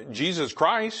Jesus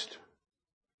Christ.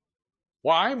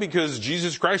 Why? Because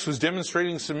Jesus Christ was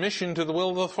demonstrating submission to the will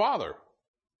of the Father.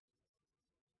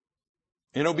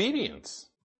 In obedience.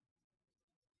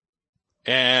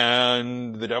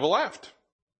 And the devil left.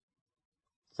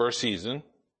 For a season,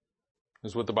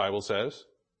 is what the Bible says.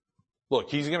 Look,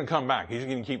 he's going to come back. He's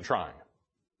going to keep trying.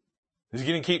 He's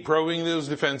going to keep probing those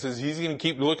defenses. He's going to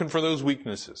keep looking for those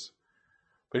weaknesses.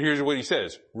 But here's what he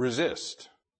says. Resist.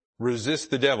 Resist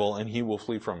the devil and he will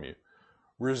flee from you.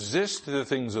 Resist the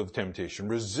things of temptation.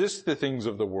 Resist the things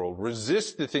of the world.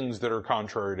 Resist the things that are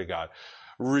contrary to God.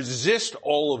 Resist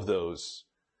all of those.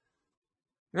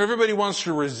 Everybody wants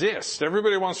to resist.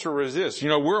 Everybody wants to resist. We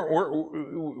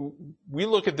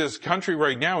look at this country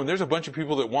right now and there's a bunch of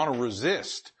people that want to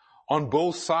resist on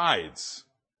both sides.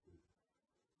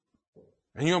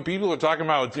 And people are talking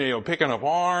about, picking up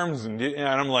arms and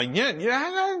I'm like,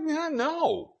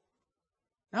 no.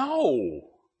 No.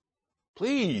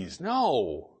 Please,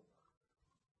 no.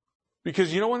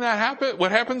 Because when that happens,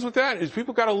 what happens with that is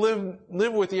people gotta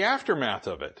live with the aftermath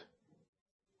of it.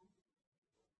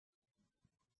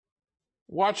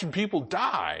 Watching people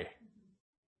die.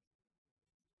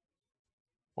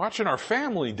 Watching our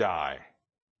family die.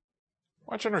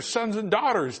 Watching our sons and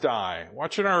daughters die.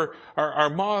 Watching our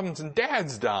moms and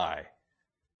dads die.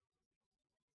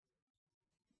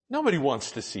 Nobody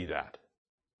wants to see that.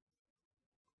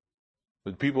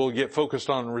 But people get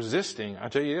focused on resisting. I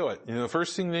tell you what, the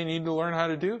first thing they need to learn how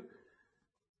to do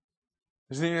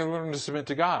is they need to learn to submit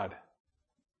to God.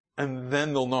 And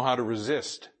then they'll know how to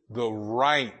resist the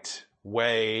right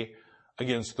way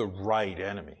against the right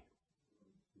enemy.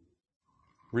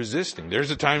 Resisting.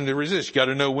 There's a time to resist. You got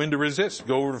to know when to resist.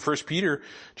 Go over to 1 Peter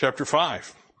chapter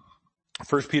 5.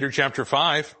 1 Peter chapter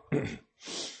 5.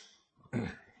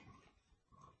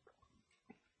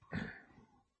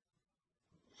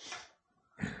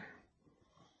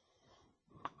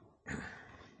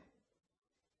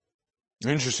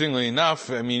 Interestingly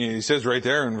enough, I mean, he says right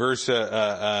there in verse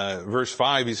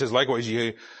 5, he says, likewise,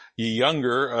 ye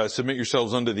younger, submit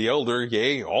yourselves unto the elder,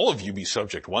 yea, all of you be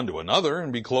subject one to another,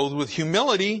 and be clothed with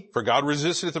humility, for God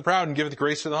resisteth the proud and giveth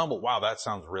grace to the humble. Wow, that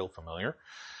sounds real familiar.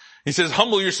 He says,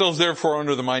 humble yourselves therefore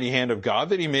under the mighty hand of God,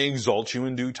 that he may exalt you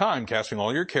in due time, casting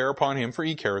all your care upon him, for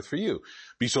he careth for you.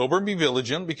 Be sober and be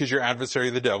vigilant, because your adversary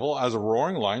the devil, as a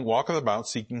roaring lion, walketh about,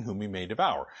 seeking whom he may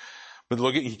devour. But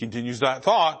look at, he continues that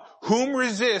thought. Whom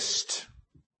resist?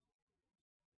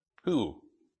 Who?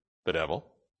 The devil.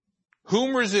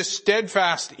 Whom resist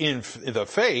steadfast in the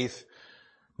faith,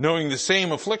 knowing the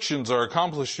same afflictions are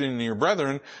accomplished in your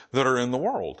brethren that are in the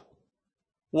world.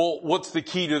 Well, what's the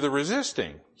key to the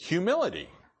resisting? Humility.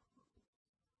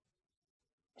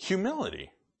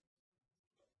 Humility.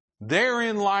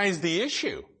 Therein lies the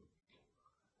issue.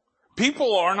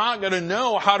 People are not going to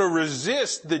know how to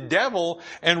resist the devil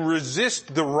and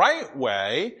resist the right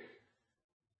way.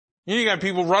 You got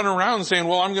people running around saying,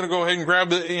 well, I'm going to go ahead and grab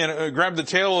the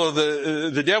tail of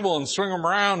the devil and swing him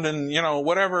around and,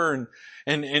 whatever.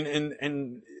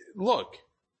 And look,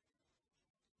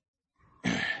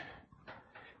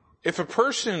 if a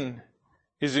person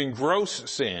is in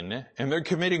gross sin and they're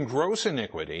committing gross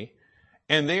iniquity,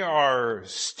 and they are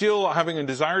still having a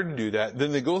desire to do that,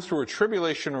 then they go through a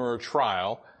tribulation or a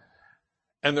trial,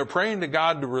 and they're praying to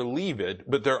God to relieve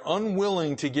it, but they're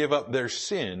unwilling to give up their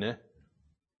sin.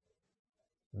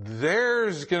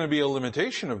 There's going to be a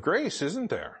limitation of grace, isn't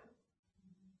there?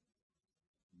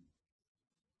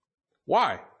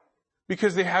 Why?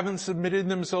 Because they haven't submitted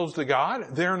themselves to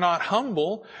God, they're not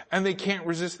humble, and they can't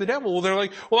resist the devil. Well, they're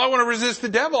like, well, I want to resist the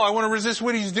devil, I want to resist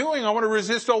what he's doing, I want to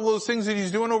resist all those things that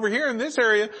he's doing over here in this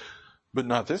area, but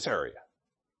not this area.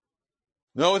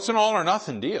 No, it's an all or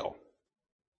nothing deal.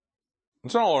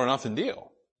 It's an all or nothing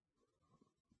deal.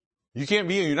 You can't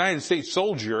be a United States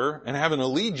soldier and have an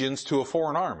allegiance to a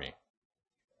foreign army. It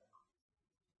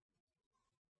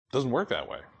doesn't work that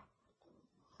way.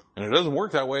 And it doesn't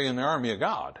work that way in the army of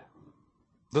God.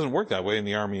 It doesn't work that way in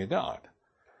the army of God.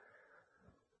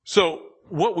 So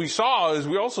what we saw is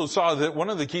we also saw that one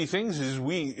of the key things is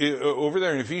over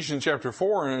there in Ephesians chapter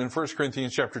 4 and in 1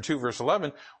 Corinthians chapter 2 verse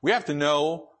 11, we have to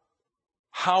know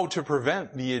how to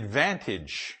prevent the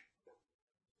advantage.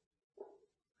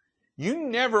 You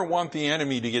never want the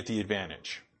enemy to get the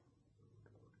advantage.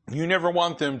 You never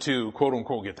want them to, quote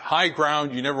unquote, get the high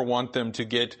ground. You never want them to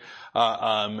get,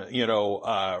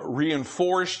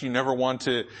 reinforced. You never want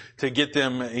to get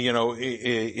them, in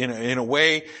a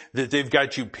way that they've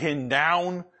got you pinned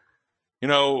down.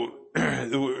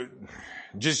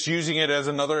 Just using it as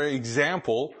another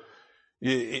example,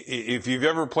 if you've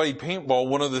ever played paintball,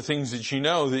 one of the things that you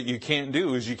know that you can't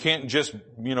do is you can't just,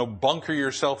 bunker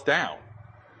yourself down.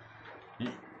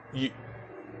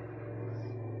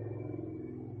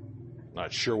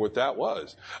 Not sure what that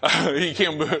was. You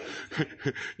can't,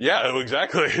 yeah,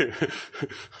 exactly.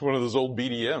 One of those old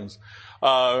BDMs.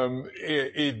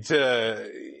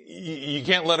 You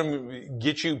can't let them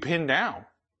get you pinned down.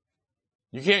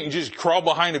 You can't just crawl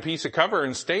behind a piece of cover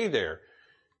and stay there.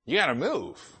 You gotta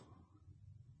move.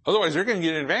 Otherwise they're gonna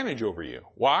get an advantage over you.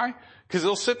 Why? Because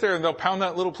they'll sit there and they'll pound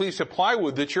that little piece of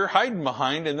plywood that you're hiding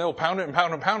behind, and they'll pound it and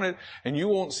pound and pound it, and you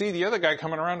won't see the other guy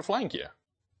coming around to flank you.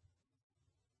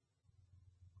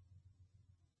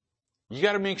 You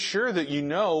got to make sure that you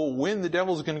know when the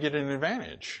devil's going to get an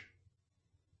advantage.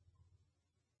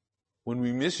 When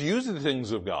we misuse the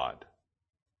things of God.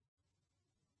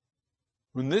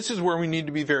 When this is where we need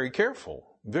to be very careful.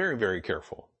 Very, very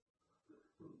careful.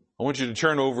 I want you to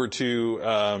turn over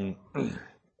to,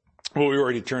 we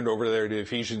already turned over there to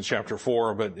Ephesians chapter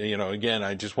 4, but, again,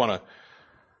 I just want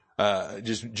to,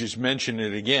 just mention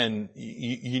it again.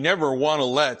 You never want to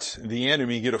let the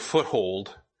enemy get a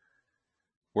foothold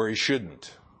where he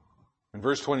shouldn't. In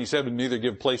verse 27, neither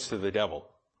give place to the devil.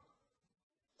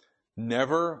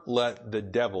 Never let the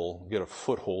devil get a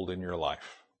foothold in your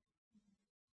life.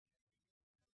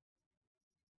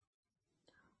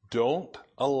 Don't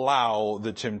allow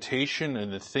the temptation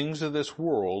and the things of this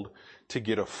world to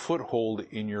get a foothold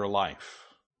in your life.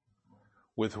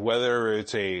 With whether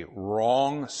it's a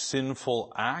wrong,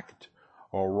 sinful act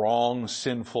or wrong,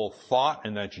 sinful thought,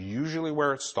 and that's usually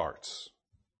where it starts.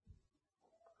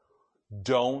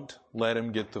 Don't let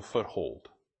him get the foothold.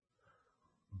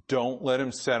 Don't let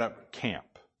him set up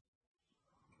camp.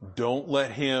 Don't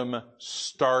let him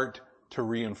start to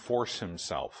reinforce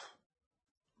himself.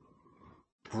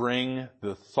 Bring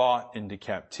the thought into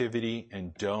captivity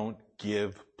and don't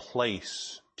give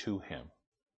place to him.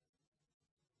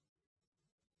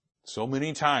 So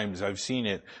many times I've seen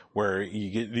it where you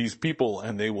get these people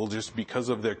and they will just, because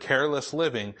of their careless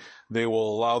living, they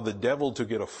will allow the devil to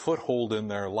get a foothold in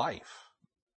their life.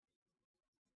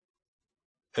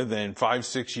 And then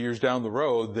 5-6 years down the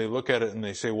road, they look at it and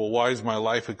they say, well, why is my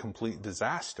life a complete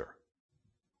disaster?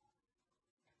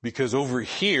 Because over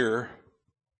here,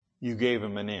 you gave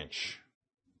him an inch.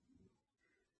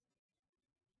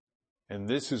 And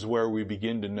this is where we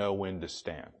begin to know when to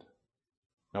stand.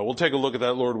 Now we'll take a look at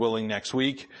that, Lord willing, next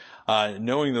week,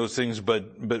 knowing those things,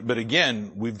 but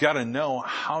again, we've got to know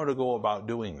how to go about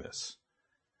doing this.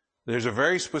 There's a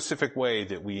very specific way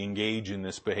that we engage in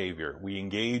this behavior. We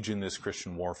engage in this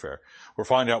Christian warfare. We'll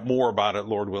find out more about it,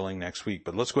 Lord willing, next week.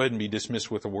 But let's go ahead and be dismissed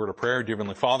with a word of prayer. Dear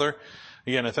Heavenly Father,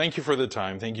 again, I thank you for the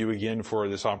time. Thank you again for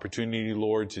this opportunity,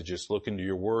 Lord, to just look into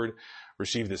your word,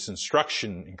 receive this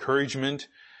instruction, encouragement,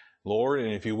 Lord,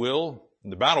 and if you will,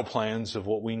 the battle plans of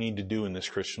what we need to do in this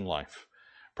Christian life.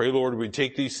 Pray, Lord, we'd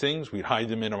take these things, we'd hide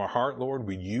them in our heart, Lord,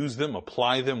 we'd use them,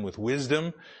 apply them with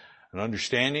wisdom and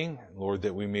understanding, Lord,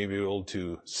 that we may be able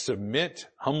to submit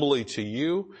humbly to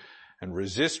you and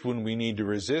resist when we need to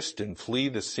resist and flee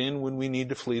the sin when we need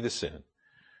to flee the sin.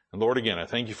 And Lord, again, I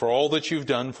thank you for all that you've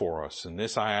done for us. And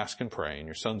this I ask and pray in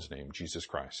your Son's name, Jesus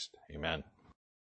Christ. Amen.